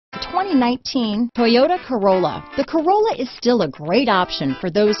2019 Toyota Corolla. The Corolla is still a great option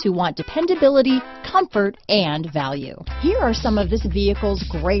for those who want dependability, comfort, and value. Here are some of this vehicle's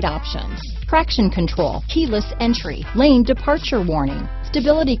great options: traction control, keyless entry, lane departure warning,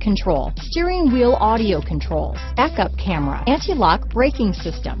 stability control, steering wheel audio controls, backup camera, anti-lock braking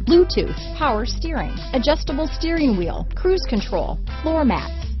system, Bluetooth, power steering, adjustable steering wheel, cruise control, floor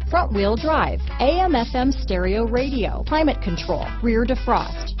mats, front wheel drive, AM/FM stereo radio, climate control, rear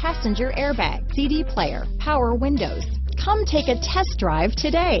defrost, passenger airbag, CD player, power windows. Come take a test drive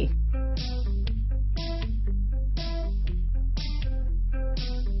today.